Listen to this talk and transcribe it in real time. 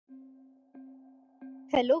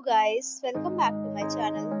Hello guys, welcome back to my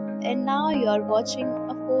channel. And now you are watching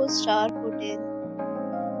a 4-star hotel.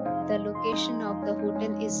 The location of the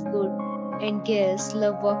hotel is good and guests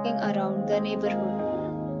love walking around the neighborhood.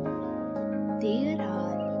 There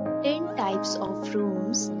are 10 types of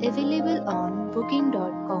rooms available on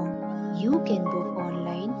booking.com. You can book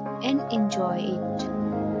online and enjoy it.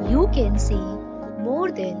 You can see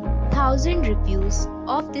more than 1000 reviews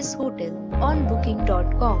of this hotel on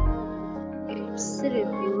booking.com. Its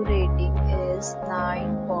review rating is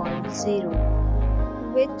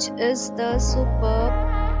 9.0, which is the superb.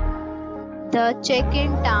 The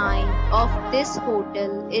check-in time of this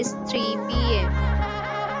hotel is 3 p.m.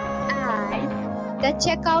 and the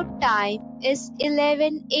checkout time is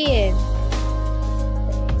 11 a.m.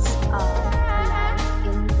 Pets are allowed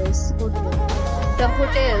in this hotel. The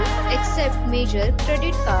hotel accepts major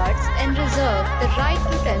credit cards and reserves the right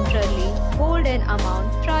to temporarily hold an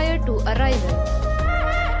amount prior to arrival.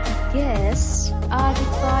 Guests are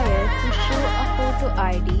required to show a photo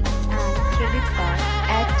ID and credit card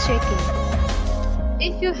at check-in.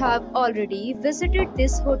 If you have already visited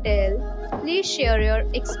this hotel, please share your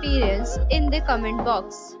experience in the comment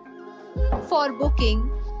box. For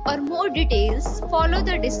booking or more details, follow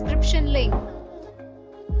the description link.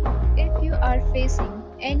 If you are facing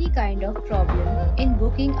any kind of problem in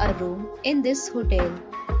booking a room in this hotel,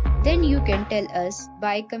 then you can tell us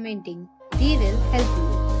by commenting. We will help you.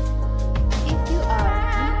 If you are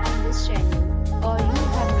new on this channel or you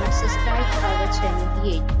have not subscribed our channel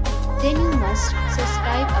yet, then you must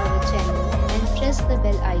subscribe our channel and press the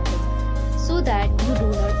bell icon so that you do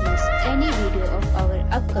not miss any video of our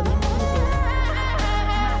upcoming video.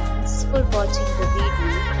 Thanks for watching the video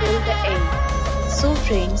till the end. So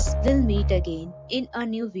friends, we'll meet again in a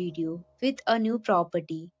new video with a new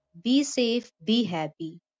property. Be safe, be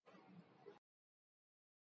happy.